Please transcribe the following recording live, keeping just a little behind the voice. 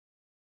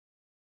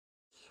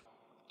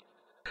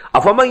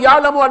أَفَمَنْ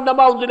يَعْلَمُ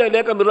أَنَّمَا أُنزِلَ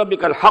إِلَيْكَ مِنْ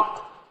رَبِّكَ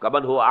الْحَقُّ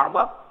كَمَنْ هُوَ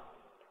أَعْمَى.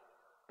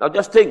 Now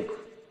just think,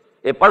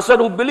 a person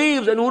who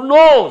believes and who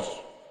knows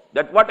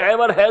that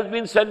whatever has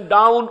been sent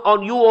down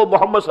on you, O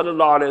Muhammad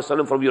sallallahu alayhi wa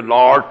sallam, from your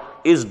Lord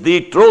is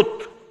the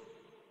truth.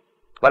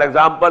 For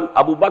example,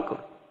 Abu Bakr,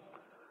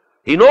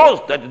 he knows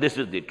that this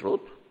is the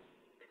truth.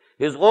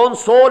 His own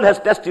soul has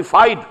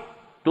testified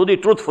to the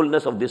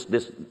truthfulness of this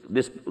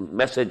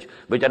message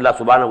which Allah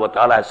subhanahu wa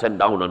ta'ala has sent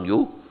down on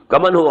you.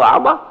 Kaman huwa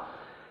a'ma.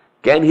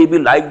 Can he be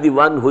like the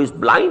one who is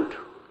blind,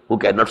 who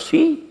cannot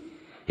see,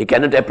 he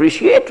cannot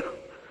appreciate?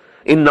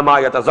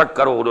 Innama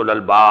yatazakkaru ulul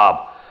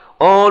albab.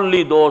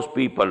 Only those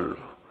people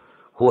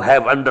who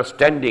have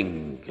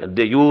understanding and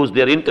they use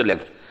their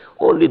intellect,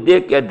 only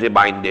they can be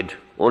reminded,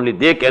 only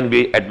they can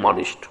be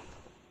admonished.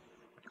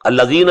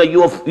 Allazina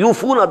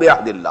yufuna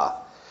bi'ahdillah.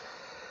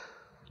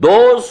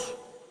 Those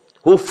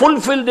who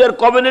fulfill their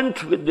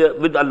covenant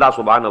with Allah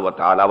subhanahu wa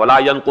ta'ala.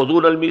 Wala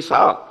yanqudun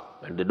al-misaq.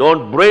 And they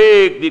don't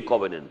break the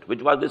covenant.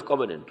 Which was this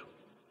covenant?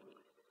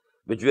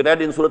 Which we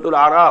read in Surah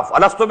Al-A'raf.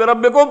 Alastu bi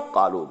rabbikum?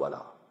 Qalu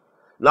bala.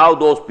 Now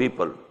those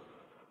people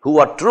who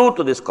are true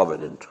to this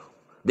covenant,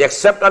 they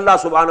accept Allah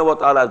subhanahu wa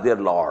ta'ala as their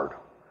Lord.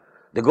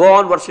 They go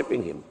on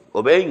worshipping Him,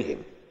 obeying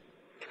Him.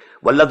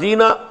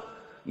 وَالَّذِينَ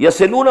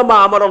يَسِلُونَ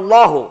مَا أَمَرَ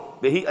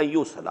اللَّهُ بِهِ أَن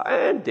يُوصَلَ.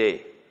 And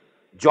they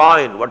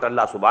join what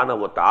Allah subhanahu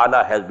wa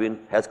ta'ala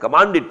has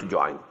commanded to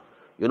join.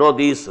 You know,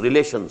 these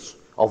relations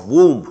of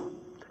womb,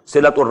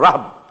 silatul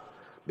rahim,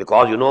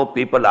 because you know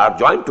people are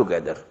joined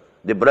together.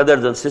 The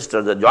brothers and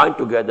sisters are joined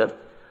together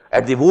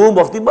at the womb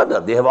of the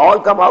mother. They have all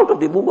come out of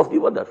the womb of the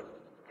mother.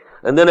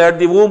 And then at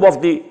the womb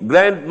of the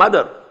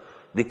grandmother,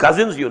 the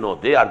cousins, you know,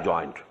 they are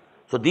joined.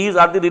 So these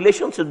are the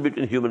relationships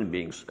between human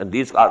beings. And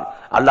these are,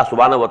 Allah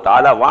subhanahu wa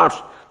ta'ala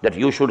wants that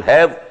you should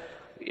have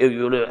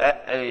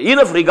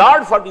enough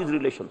regard for these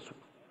relationships.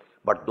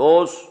 But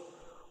those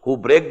who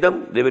break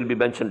them, they will be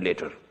mentioned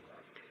later.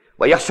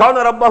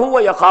 وَيَخْشَوْنَ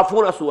رَبَّهُمْ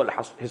وَيَخَافُونَ سُوءَ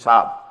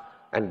الْحِسَابِ.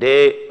 And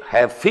they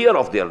have fear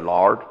of their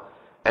Lord,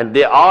 and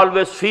they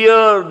always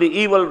fear the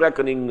evil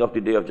reckoning of the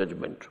Day of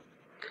Judgment.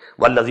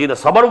 وَالَّذِينَ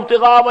صَبَرُوا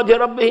ابْتِغَاءَ وَجْهِ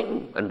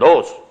رَبِّهِمْ. And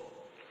those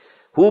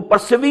who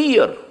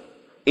persevere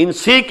in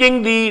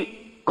seeking the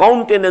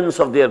countenance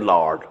of their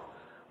Lord.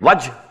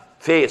 Wajh,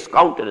 face,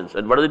 countenance.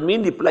 And what does it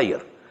mean? The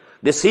pleasure.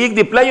 They seek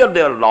the pleasure of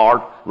their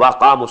Lord.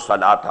 وَأَقَامُوا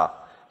الصَّلَاةَ.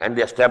 And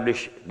they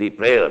establish the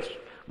prayers.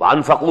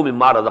 وَأَنْفَقُوا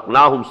مِمَّا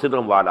رَزَقْنَاهُمْ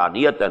سِرًّا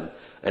وَعَلَانِيَةً.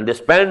 And they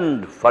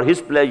spend for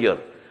His pleasure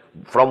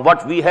from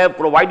what we have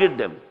provided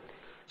them,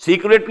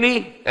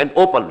 secretly and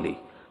openly.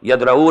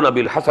 يَدْرَؤُونَ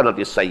بِالْحَسَنَةِ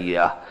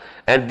السَّيِّئَةِ.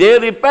 And they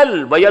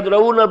repel,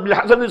 وَيَدْرَؤُونَ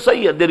بِالْحَسَنَةِ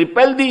السَّيِّئَةِ. They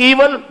repel the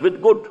evil with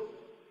good.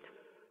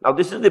 Now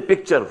this is the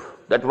picture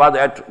that was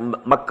at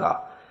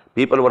Makkah.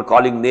 People were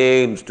calling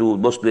names to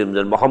Muslims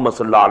and Muhammad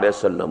sallallahu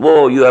alayhi wa sallam.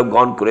 Oh, you have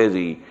gone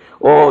crazy.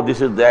 Oh,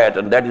 this is that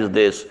and that is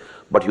this.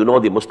 But you know,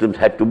 the Muslims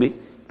had to be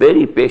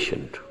very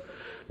patient.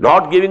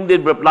 Not giving the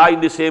reply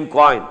in the same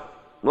coin.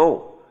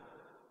 No.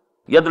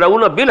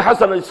 يَدْرَؤُونَ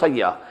بِالْحَسَنَةِ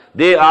السَّيِّئَةِ.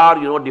 They are,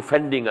 you know,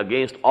 defending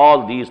against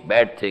all these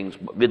bad things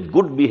with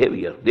good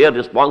behavior. Their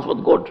response was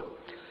good.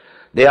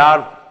 They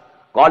are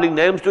calling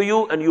names to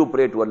you and you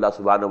pray to Allah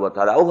subhanahu wa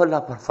ta'ala. Oh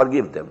Allah,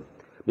 forgive them.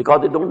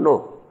 Because they don't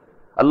know.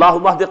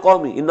 Allahumma hdi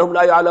qawmi innahum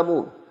la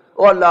ya'lamoon.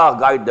 Oh Allah,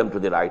 guide them to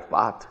the right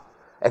path.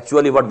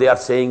 Actually what they are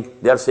saying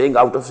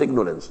out of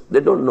ignorance. They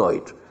don't know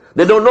it.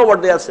 They don't know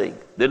what they are saying.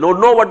 They don't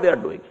know what they are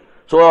doing.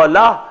 So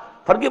Allah,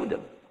 forgive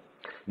them.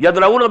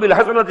 يَدْرَؤُونَ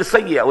بِالْحَسَنَةِ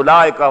السَّيِّئَةِ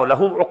أُولَٰئِكَ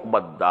لَهُمْ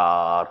عُقْبَى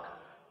الدَّارِ.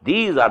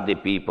 These are the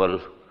people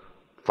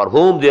for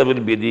whom there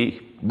will be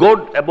the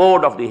good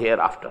abode of the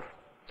hereafter.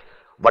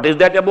 What is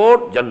that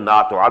abode?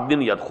 جَنَّاتُ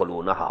عَدْنٍ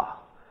يَدْخُلُونَهَا.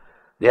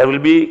 There will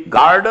be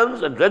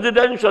gardens and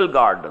residential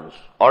gardens,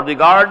 or the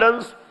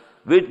gardens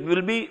which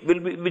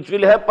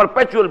will have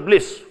perpetual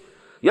bliss.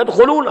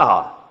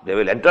 يَدْخُلُونَهَا. They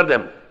will enter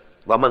them.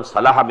 وَمَنْ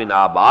صَلَحَ مِنْ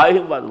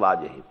آبَائِهِمْ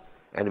وَأَزْوَاجِهِمْ.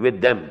 And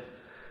with them,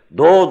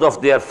 those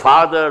of their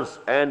fathers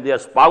and their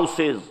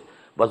spouses,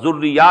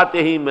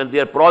 وَذُرِّيَّاتِهِمْ, and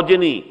their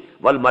progeny,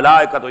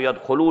 وَالْمَلَائِكَةُ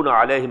يَدْخُلُونَ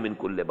عَلَيْهِمْ مِنْ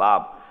كُلِّ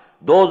بَابٍ.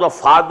 Those of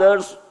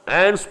fathers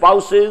and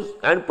spouses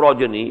and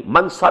progeny,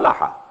 man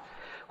salaha,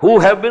 who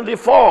have been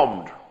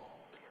reformed,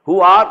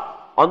 who are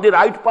on the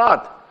right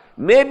path.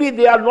 Maybe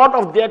they are not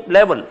of that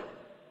level.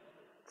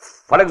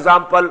 For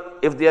example,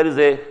 if there is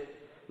a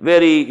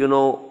very,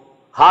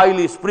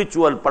 highly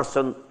spiritual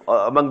person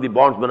among the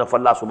bondsmen of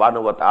Allah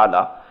subhanahu wa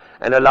ta'ala,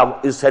 and Allah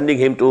is sending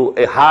him to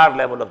a higher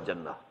level of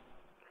Jannah.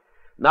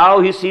 Now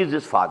he sees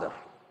his father,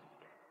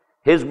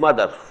 his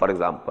mother, for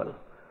example,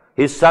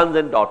 his sons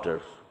and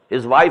daughters,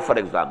 his wife, for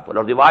example,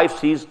 or the wife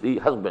sees the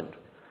husband.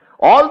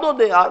 Although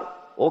they are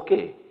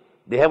okay,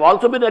 they have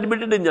also been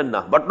admitted in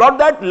Jannah, but not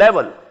that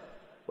level.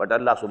 But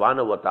Allah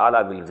subhanahu wa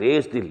ta'ala will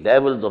raise the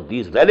levels of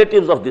these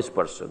relatives of this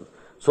person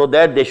so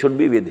that they should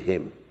be with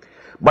him.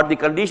 But the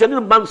condition is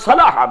man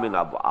salaha min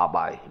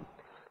abaihim.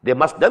 They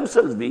must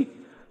themselves be,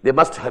 they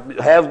must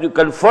have to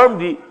confirm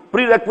the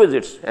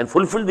prerequisites and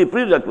fulfill the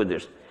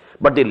prerequisites.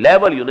 But the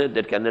level,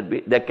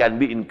 that can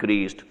be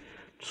increased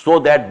so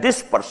that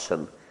this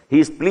person, he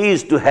is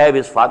pleased to have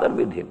his father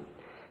with him.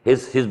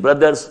 his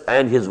brothers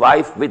and his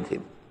wife with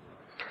him.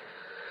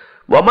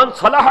 وَمَنْ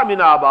صَلَحَ مِنْ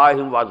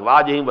آبَائِهِمْ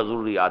وَأَزْوَاجِهِمْ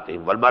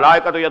وَذُرِّيَّاتِهِمْ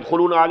وَالْمَلَائِكَةُ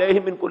يَدْخُلُونَ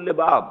عَلَيْهِمْ مِنْ كُلِّ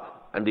بَابٍ.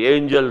 And the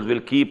angels will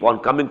keep on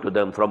coming to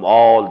them from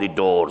all the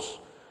doors.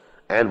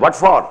 And what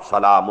for?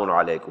 Salamun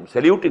alaykum,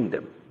 saluting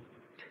them,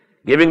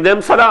 giving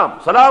them salam.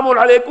 Salamun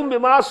alaykum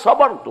bima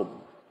sabartum.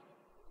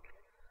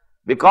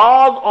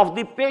 Because of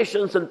the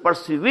patience and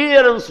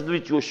perseverance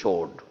which you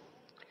showed.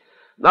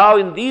 Now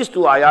in these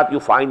two ayat you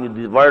find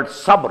the word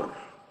sabr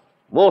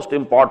most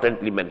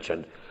importantly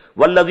mentioned.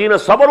 وَالَّذِينَ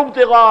صَبَرُوا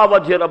ابْتِغَاءَ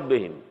وَجْهِ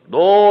رَبِّهِمْ.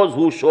 Those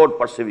who showed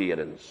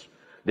perseverance.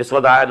 This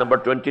was ayah number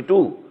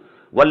 22.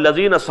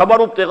 وَالَّذِينَ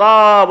صَبَرُوا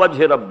ابْتِغَاءَ وَجْهِ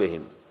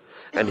رَبِّهِمْ.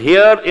 And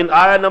here in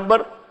ayah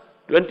number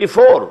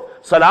 24,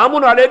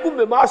 Salamun alaykum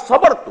bima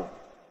sabartum.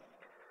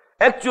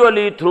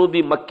 Actually, through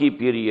the Makki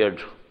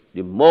period,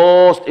 the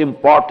most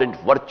important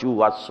virtue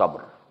was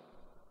sabr.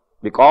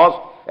 Because,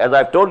 as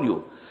I've told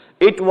you,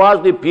 it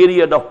was the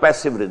period of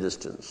passive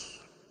resistance.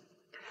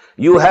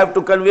 You have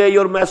to convey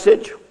your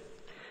message.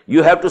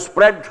 You have to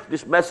spread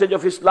this message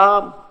of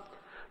Islam,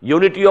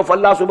 unity of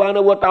Allah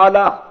subhanahu wa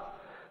ta'ala,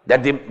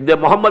 that the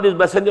Muhammad is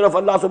messenger of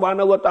Allah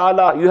subhanahu wa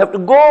ta'ala. You have to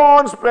go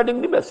on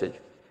spreading the message.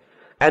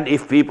 And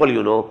if people,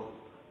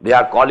 they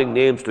are calling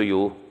names to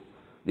you,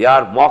 they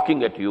are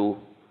mocking at you,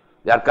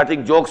 they are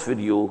cutting jokes with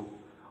you,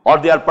 or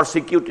they are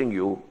persecuting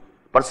you.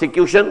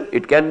 Persecution,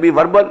 it can be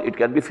verbal, it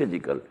can be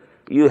physical.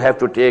 You have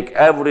to take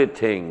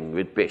everything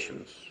with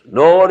patience.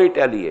 No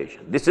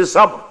retaliation. This is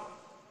sabr.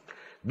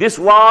 This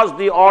was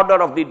the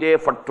order of the day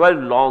for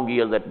 12 long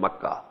years at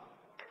Makkah.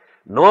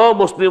 No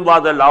Muslim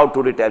was allowed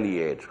to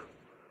retaliate.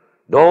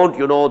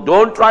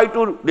 Don't try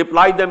to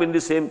reply them in the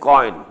same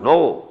coin.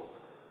 No.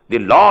 The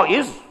law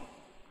is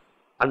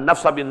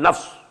an-nafsa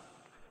bin-nafs,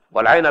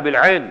 wal-ayna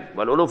bil-ayn,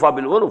 wal-unufa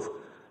bil-unuf.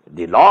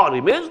 The law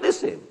remains the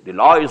same. The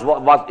law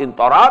was in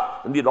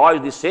Torah, and the law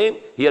is the same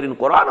here in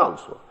Quran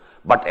also.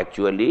 But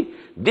actually,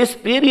 this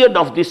period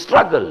of the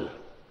struggle,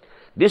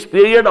 this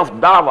period of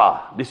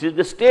dawah, this is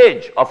the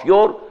stage of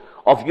your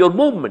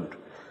movement.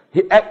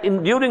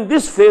 During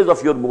this phase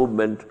of your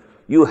movement,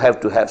 you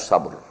have to have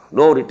sabr.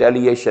 No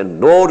retaliation,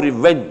 no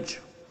revenge.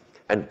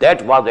 And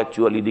that was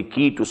actually the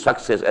key to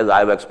success, as I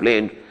have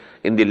explained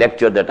in the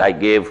lecture that I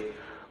gave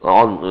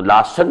on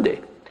last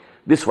Sunday.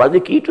 This was the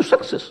key to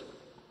success.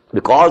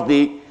 Because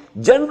the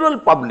general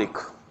public,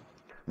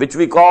 which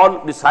we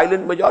call the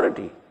silent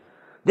majority,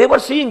 they were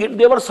seeing it,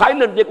 they were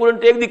silent, they couldn't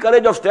take the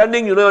courage of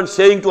standing, and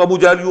saying to Abu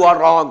Jahl, you are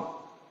wrong.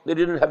 They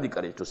didn't have the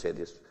courage to say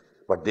this.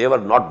 But they were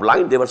not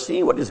blind, they were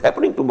seeing what is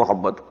happening to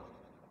Muhammad.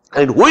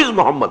 And who is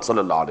Muhammad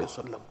sallallahu alayhi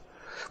wa sallam?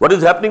 What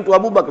is happening to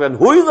Abu Bakr? And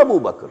who is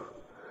Abu Bakr?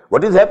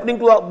 What is happening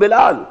to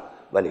Bilal?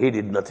 Well, he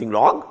did nothing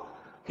wrong.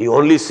 He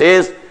only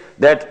says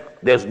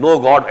that there is no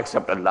God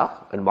except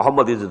Allah, and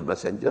Muhammad is his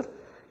messenger.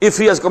 If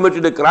he has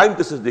committed a crime,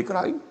 this is the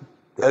crime.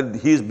 And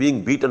he is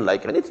being beaten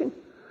like anything.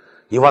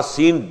 He was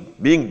seen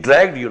being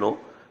dragged,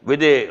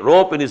 with a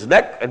rope in his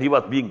neck, and he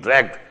was being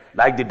dragged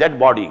like the dead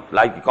body,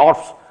 like the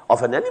corpse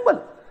of an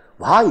animal.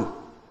 Why?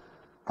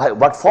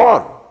 What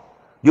for?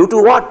 Due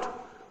to what?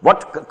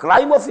 What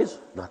crime of his?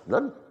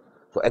 None.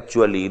 So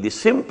actually, the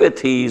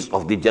sympathies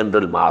of the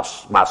general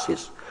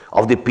masses,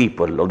 of the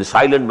people, of the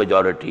silent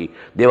majority,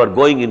 they were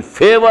going in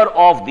favor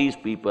of these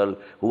people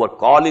who were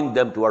calling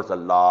them towards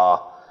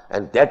Allah,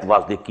 and that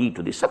was the key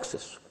to the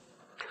success.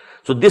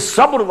 So this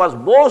sabr was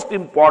most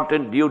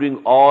important during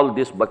all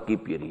this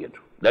Makki period.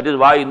 That is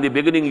why in the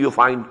beginning you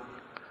find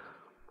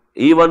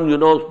even,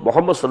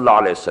 Muhammad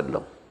sallallahu alayhi wa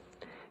sallam,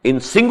 in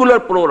singular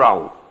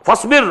pronoun,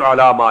 فَاصْبِرْ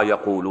عَلَى مَا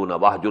يَقُولُونَ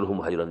وَاهْجُرْهُمْ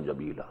هَجْرًا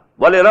جَمِيلًا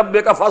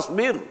وَلِرَبِّكَ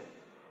فَاصْبِرْ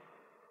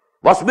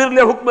وَاصْبِرْ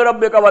لِحُكْمِ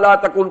رَبِّكَ وَلَا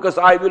تَكُنْ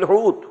كَصَاحِبِ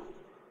الْحُوتِ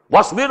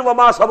وَاصْبِرْ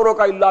وَمَا صَبْرُكَ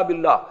إِلَّا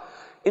بِاللَّهِ.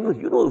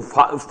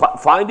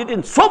 Find it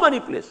in so many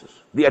places.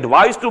 The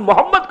advice to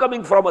Muhammad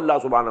coming from Allah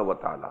subhanahu wa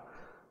ta'ala.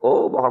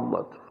 Oh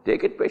Muhammad,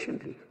 take it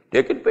patiently,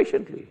 bear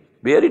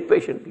it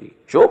patiently,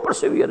 show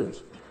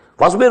perseverance.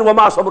 فَاصْبِرْ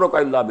وَمَا صَبْرُكَ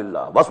إِلَّا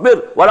بِاللَّهِ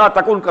وَاصْبِرْ وَلَا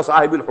تَكُنْ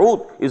كَصَاحِبِ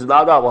الْحُوتِ إِذْ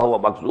نَادَىٰ وَهُوَ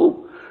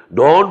مَكْظُومٌ.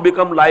 Don't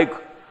become like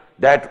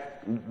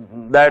that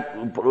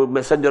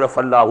messenger of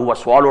Allah who was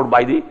swallowed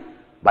by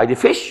the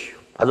fish,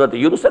 Hazrat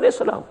Yunus alayhi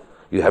salam.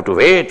 You have to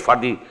wait for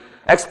the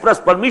express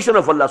permission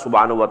of Allah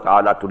subhanahu wa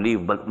ta'ala to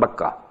leave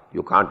Makkah.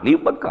 You can't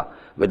leave Makkah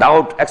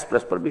without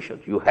express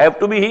permission. You have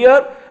to be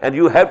here, and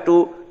you have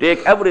to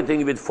take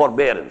everything with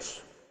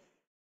forbearance.